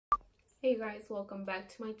Hey guys, welcome back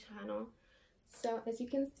to my channel. So as you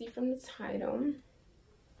can see from the title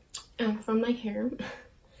and from my hair,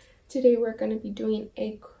 today we're going to be doing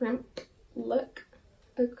a crimp look,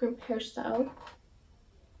 a crimp hairstyle.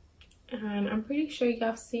 And I'm pretty sure you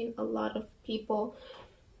have seen a lot of people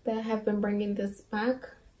that have been bringing this back.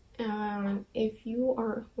 And if you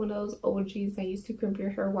are one of those OGs that used to crimp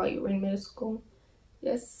your hair while you were in middle school,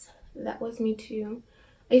 yes, that was me too.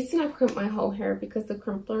 I used to not crimp my whole hair because the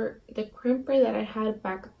crimper that I had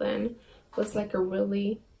back then was like a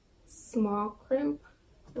really small crimp.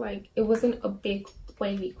 Like, it wasn't a big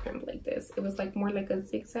wavy crimp like this. It was like more like a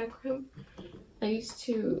zigzag crimp. I used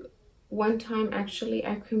to, one time actually,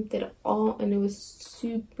 I crimped it all and it was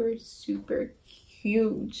super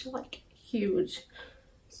huge, like huge.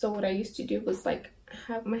 So what I used to do was like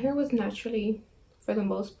my hair was naturally, for the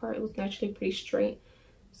most part, it was naturally pretty straight.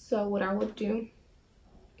 So what I would do,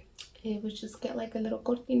 it would just get like a little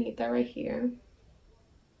cortinita right here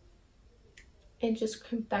and just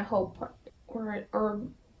crimp that whole part, or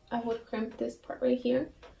I would crimp this part right here,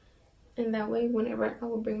 and that way whenever I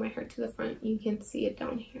would bring my hair to the front, you can see it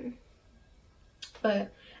down here.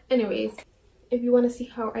 But anyways, if you want to see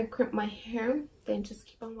how I crimp my hair, then just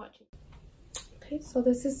keep on watching. Okay, so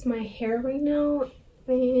this is my hair right now,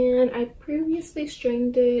 and I previously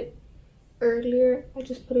straightened it earlier. I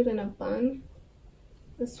just put it in a bun.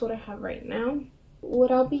 This is what I have right now.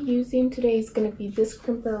 What I'll be using today is going to be this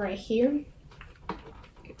crimper right here.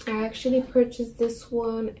 I actually purchased this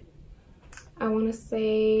one, I want to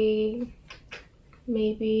say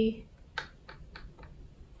maybe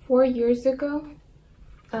 4 years ago.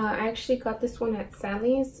 I actually got this one at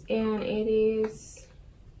Sally's, and it is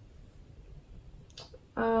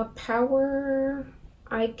Power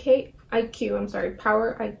IQ.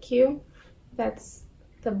 That's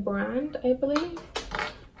the brand, I believe.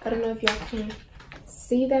 I don't know if y'all can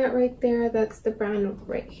see that right there. That's the brand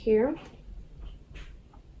right here.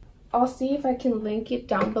 I'll see if I can link it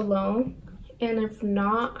down below, and if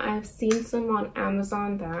not, I've seen some on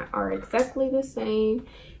Amazon that are exactly the same,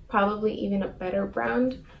 probably even a better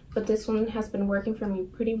brand, but this one has been working for me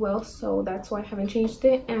pretty well, so that's why I haven't changed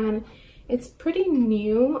it. And it's pretty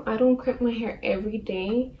new. I don't crimp my hair every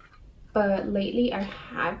day, but lately I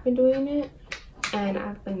have been doing it and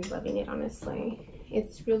I've been loving it, honestly.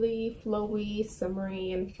 It's really flowy,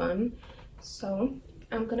 summery, and fun. So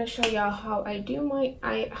I'm gonna show y'all how I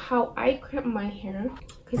crimp my hair.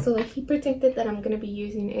 Okay, so the heat protectant that I'm gonna be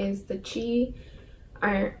using is the Chi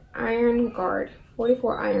Iron Guard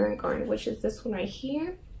 44 Iron Guard, which is this one right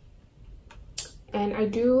here. And I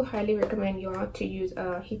do highly recommend y'all to use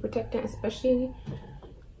a heat protectant, especially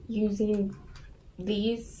using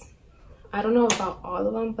these. I don't know about all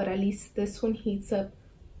of them, but at least this one heats up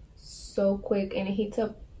so quick, and it heats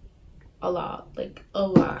up a lot, like a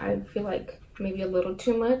lot. I feel like maybe a little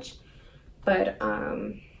too much, but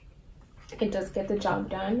it does get the job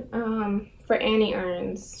done. For any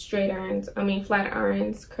irons, straight irons, I mean flat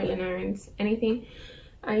irons, curling irons, anything,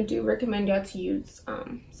 I do recommend y'all to use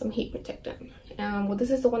some heat protectant. Well,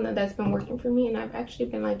 this is the one that's been working for me, and I've actually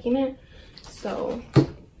been liking it, so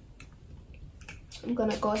I'm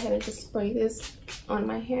gonna go ahead and just spray this on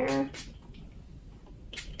my hair.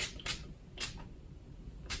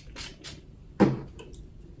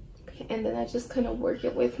 Okay, and then I just kind of work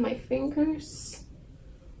it with my fingers.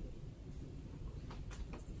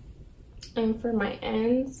 And for my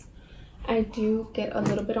ends, I do get a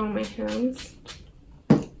little bit on my hands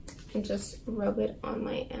and just rub it on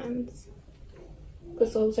my ends,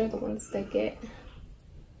 because those are the ones that get,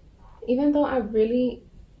 even though I really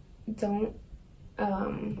don't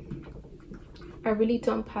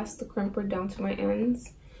pass the crimper down to my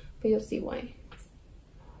ends, but you'll see why.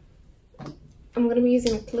 I'm gonna be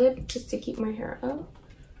using a clip just to keep my hair up.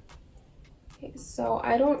 Okay, so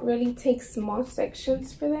I don't really take small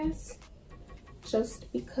sections for this, just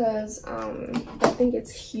because I think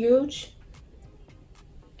it's huge,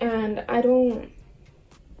 and I don't,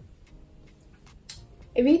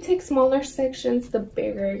 if you take smaller sections, the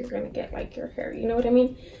bigger you're gonna get like your hair, you know what I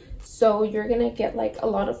mean? So you're gonna get like a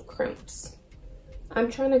lot of crimps. I'm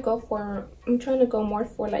trying to go more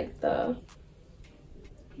for like the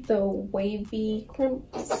wavy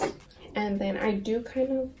crimps, and then I do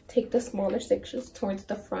kind of take the smaller sections towards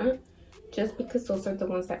the front, just because those are the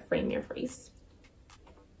ones that frame your face.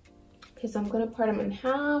 Okay, so I'm gonna part them in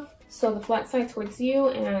half, so the flat side towards you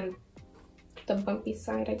and the bumpy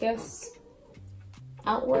side, I guess,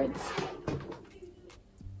 outwards.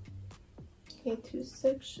 Okay, 2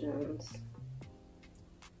 sections.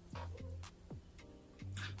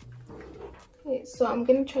 Okay, so I'm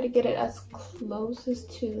gonna try to get it as close as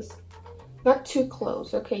to not too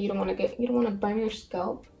close, okay? You don't want to burn your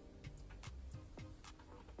scalp.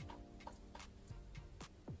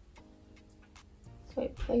 So I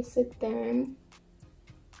place it there, and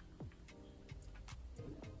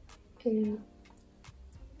let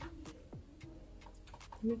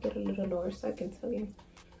me get a little lower so I can tell you.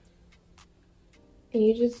 And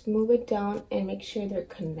you just move it down and make sure they're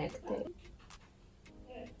connected.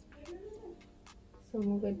 So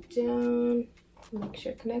move it down, make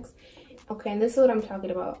sure it connects. Okay, and this is what I'm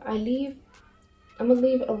talking about. I'm gonna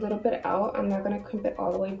leave a little bit out. I'm not gonna crimp it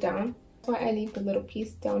all the way down. That's why I leave the little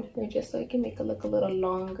piece down here, just so it can make it look a little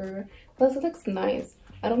longer. Plus it looks nice.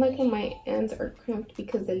 I don't like when my ends are crimped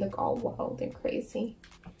because they look all wild and crazy.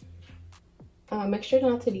 Make sure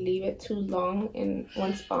not to leave it too long in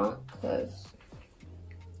one spot because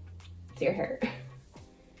it's your hair.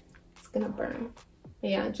 It's gonna burn.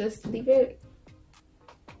 But yeah, just leave it.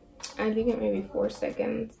 I leave it maybe 4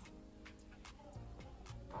 seconds.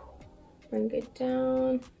 Bring it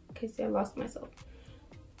down. Okay, see, I lost myself.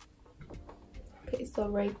 Okay, so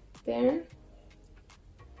right there.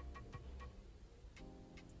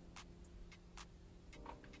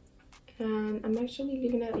 And I'm actually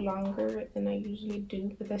leaving it longer than I usually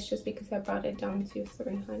do, but that's just because I brought it down to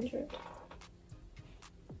 300.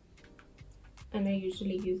 And I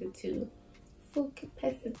usually use it to full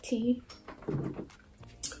capacity.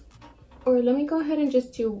 Or let me go ahead and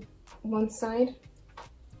just do one side.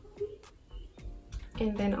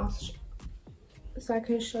 And then so I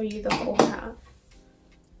can show you the whole half.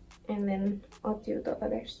 And then I'll do the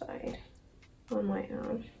other side on my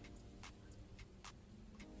own.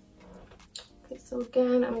 Okay, so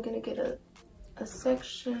again, I'm gonna get a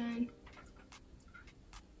section.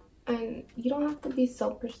 And you don't have to be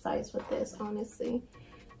so precise with this, honestly,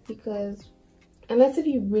 because unless if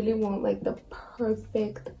you really want like the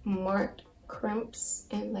perfect marked crimps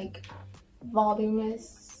and like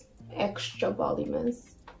voluminous, extra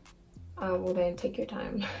voluminous, well then take your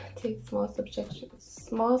time. Take small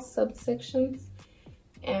subsections,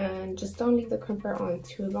 and just don't leave the crimper on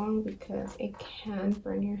too long because it can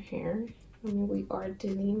burn your hair. I mean, we are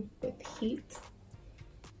dealing with heat,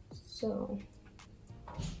 so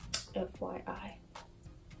FYI.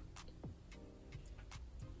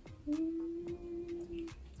 Let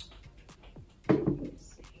me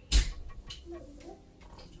see.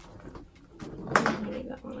 Maybe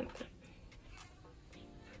that one like that.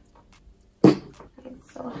 Okay,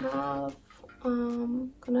 so I have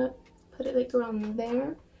gonna put it like around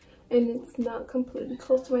there, and it's not completely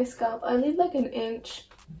close to my scalp. I leave like an inch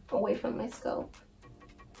away from my scalp.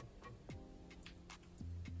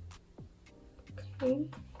 Okay.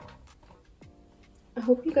 I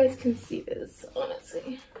hope you guys can see this,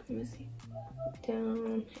 honestly. Let me see.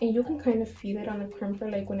 Down, and you can kind of feel it on the crimper,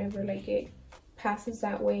 like whenever like it passes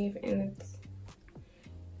that wave and it's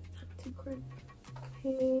not too crimp.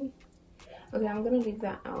 Okay. Okay, I'm gonna leave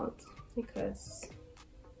that out because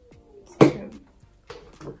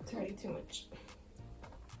it's already too much.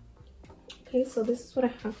 Okay, so this is what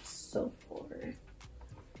I have so far.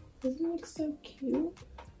 Doesn't it look so cute?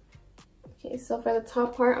 Okay, so for the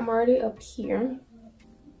top part, I'm already up here.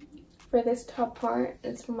 For this top part,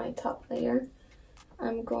 it's for my top layer.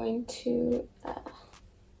 I'm going to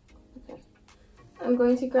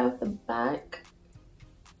grab the back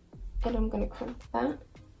and I'm gonna crimp that.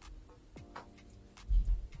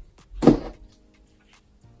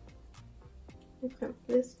 And crimp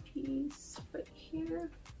this piece right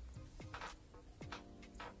here.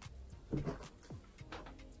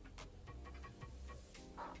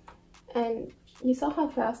 And you saw how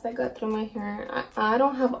fast I got through my hair. I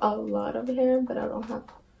don't have a lot of hair, but I don't have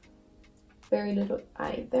very little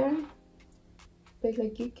either. But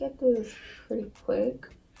like you get through this pretty quick.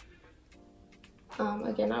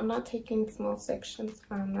 Again, I'm not taking small sections.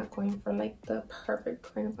 I'm not going for like the perfect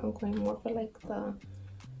crimp. I'm going more for like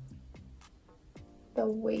the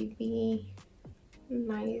wavy,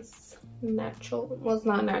 nice, natural. Well, it's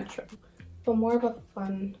not natural, but more of a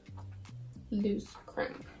fun, loose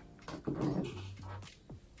crimp.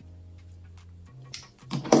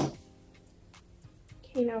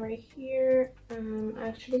 Okay, now right here, I'm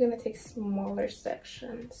actually gonna take smaller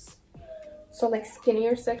sections. So like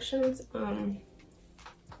skinnier sections.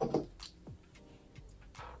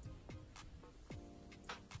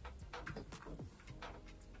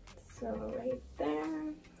 So right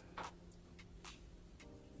there.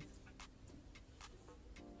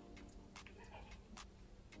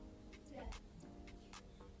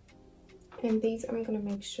 And these I'm gonna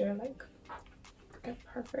make sure like they're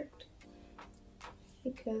perfect,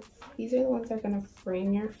 because these are the ones that are gonna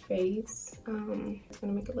frame your face. It's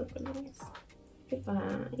gonna make it look really nice.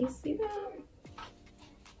 You see that?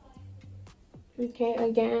 Okay,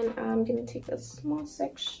 again, I'm gonna take a small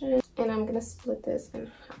section and I'm gonna split this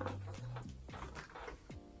in half.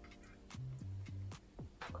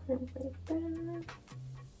 Crimp right there.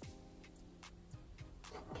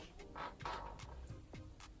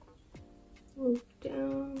 Move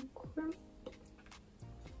down, crimp.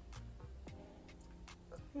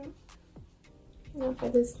 Crimp. Now for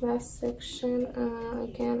this last section,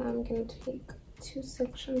 again, I'm gonna take 2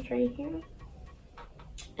 sections right here.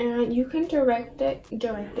 And you can direct it. You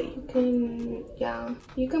can, yeah,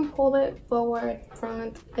 you can pull it forward,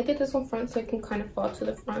 front. I did this one front so it can kind of fall to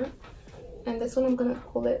the front. And this one I'm gonna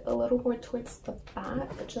pull it a little more towards the back,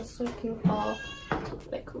 just so it can fall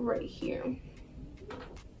like right here.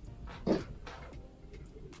 Look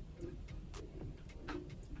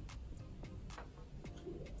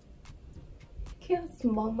how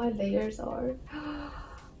small my layers are.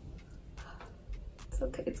 It's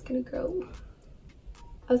okay, it's gonna grow.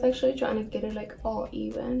 I was actually trying to get it like all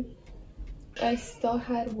even. I still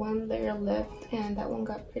had 1 layer left and that one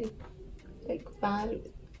got pretty like bad.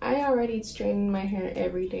 I already straighten my hair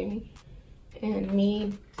every day and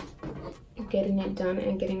me getting it done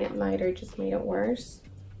and getting it lighter just made it worse.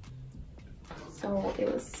 So it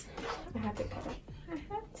was, I had to cut it. I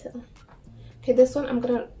had to. Okay, this one I'm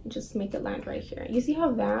gonna just make it land right here. You see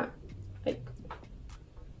how that like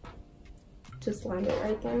just landed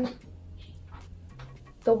right there?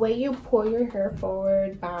 The way you pull your hair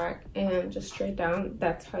forward, back, and just straight down,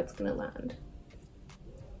 that's how it's gonna land.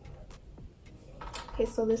 Okay,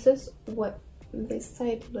 so this is what this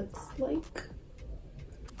side looks like.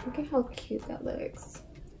 Look at how cute that looks.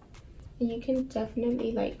 And you can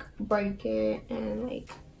definitely like break it and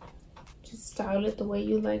like just style it the way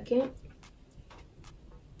you like it.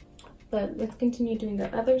 But let's continue doing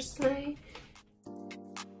the other side.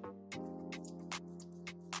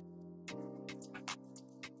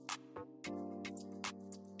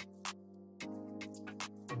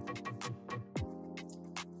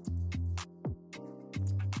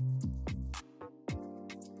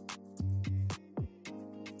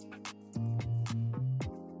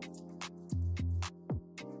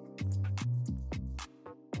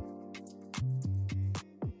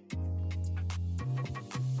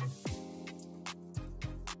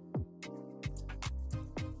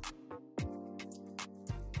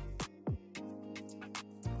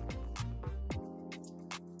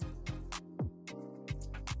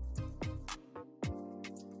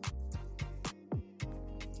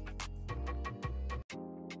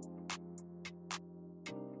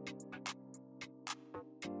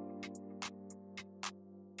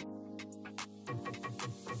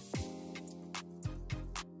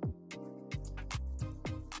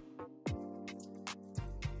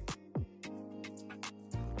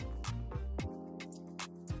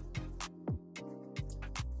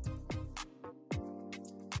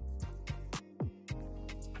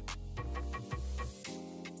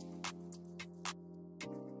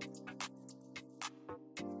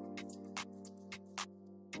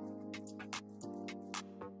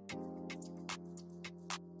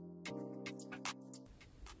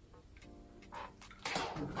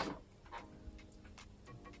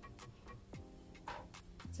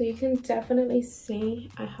 So you can definitely see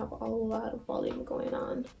I have a lot of volume going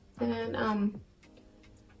on, and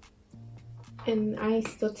I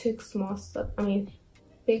still took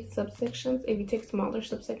big subsections. If you take smaller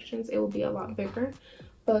subsections, it will be a lot bigger.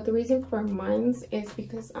 But the reason for mine's is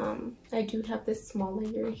because I do have this small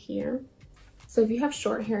layer here. So if you have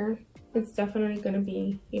short hair, it's definitely gonna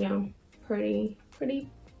be, you know, pretty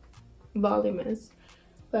voluminous.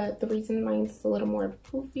 But the reason mine's a little more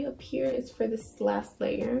poofy up here is for this last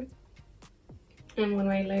layer. And when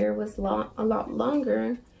my layer was a lot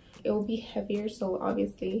longer, it will be heavier, so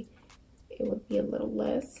obviously it would be a little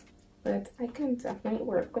less. But I can definitely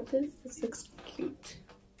work with this. This looks cute.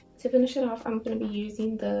 To finish it off, I'm going to be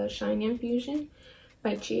using the Shine Infusion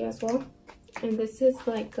by Chi as well. And this is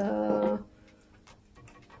like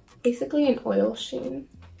basically an oil sheen.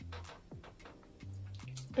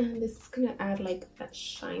 And this is gonna add like that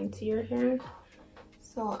shine to your hair.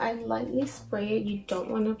 So I lightly spray it. You don't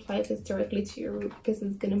want to apply this directly to your root because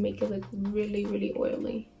it's gonna make it look really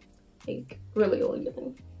oily, like really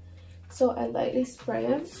oily. So I lightly spray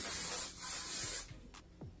it.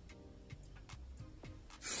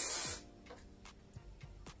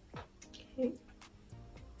 Okay.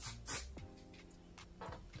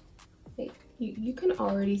 Like you can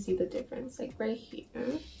already see the difference, like right here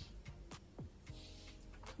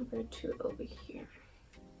compared to over here.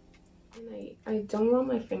 And I don't run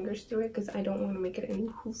my fingers through it because I don't want to make it any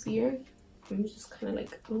poofier. I'm just kind of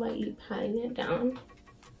like lightly patting it down,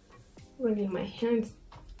 running my hands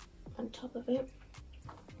on top of it.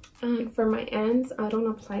 And for my ends, I don't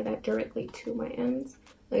apply that directly to my ends,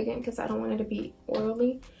 again, because I don't want it to be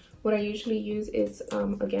oily. What I usually use is,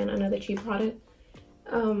 again, another cheap product.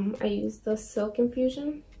 I use the Silk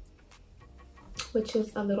Infusion, which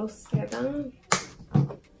is a little seda,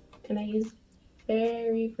 and I use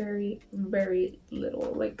very, very, very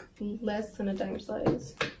little, like less than a dime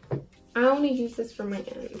size. I only use this for my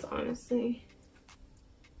ends, honestly.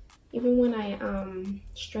 Even when I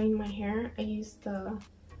strain my hair, I use the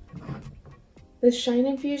Shine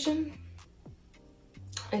Infusion.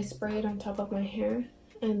 I spray it on top of my hair,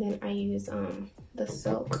 and then I use the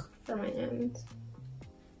Silk for my ends.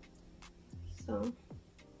 So,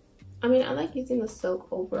 I mean, I like using the Silk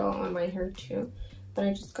overall on my hair too, but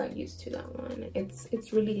I just got used to that one.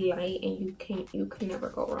 It's really light, and you can never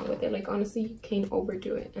go wrong with it. Like, honestly, you can't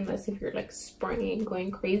overdo it unless if you're like spraying and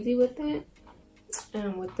going crazy with it.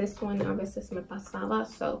 And with this one, a veces me pasaba,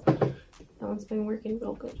 so that one's been working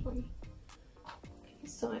real good for me. Okay,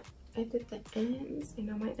 so I did the ends, and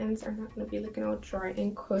now my ends are not going to be looking all dry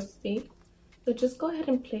and crusty. So just go ahead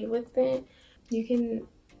and play with it.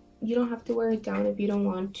 You don't have to wear it down if you don't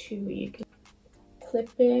want to. You can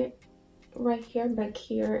clip it right here, back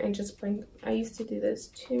here, and just bring, I used to do this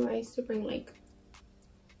too. I used to bring like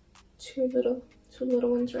two little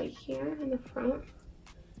ones right here in the front,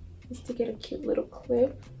 just to get a cute little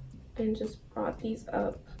clip, and just brought these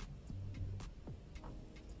up.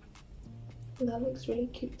 That looks really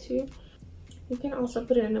cute too. You can also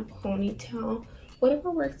put it in a ponytail,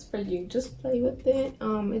 whatever works for you. Just play with it.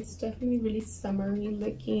 It's definitely really summery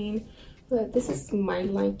looking, but this is my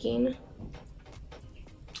liking.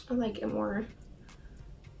 I like it more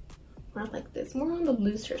like this, more on the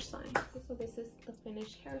looser side. So this is the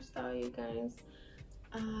finished hairstyle, you guys.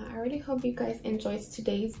 I really hope you guys enjoyed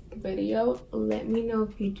today's video. Let me know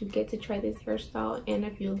if you do get to try this hairstyle and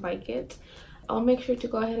if you like it. I'll make sure to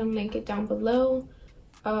go ahead and link it down below.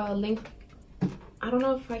 I don't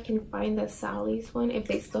know if I can find the Sally's one, if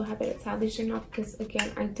they still have it at Sally's or not, because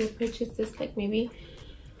again, I did purchase this like maybe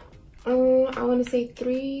I want to say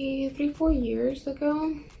 3-4 years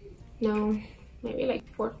ago. No, maybe like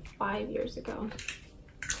 4 or 5 years ago,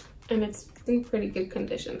 and it's in pretty good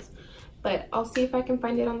conditions. But I'll see if I can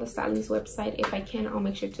find it on the Sally's website. If I can, I'll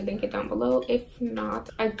make sure to link it down below. If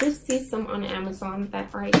not, I did see some on Amazon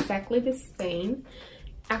that are exactly the same,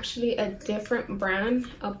 actually a different brand,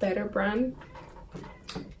 a better brand.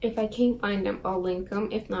 If I can't find them, I'll link them.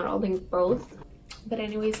 If not, I'll link both. But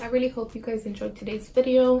anyways, I really hope you guys enjoyed today's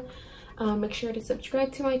video. Make sure to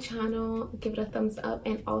subscribe to my channel, give it a thumbs up,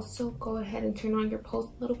 and also go ahead and turn on your post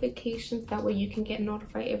notifications. That way you can get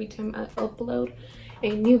notified every time I upload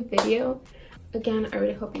a new video. Again, I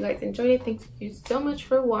really hope you guys enjoyed it. Thank you so much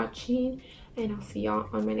for watching, and I'll see y'all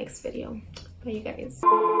on my next video. Bye, you guys.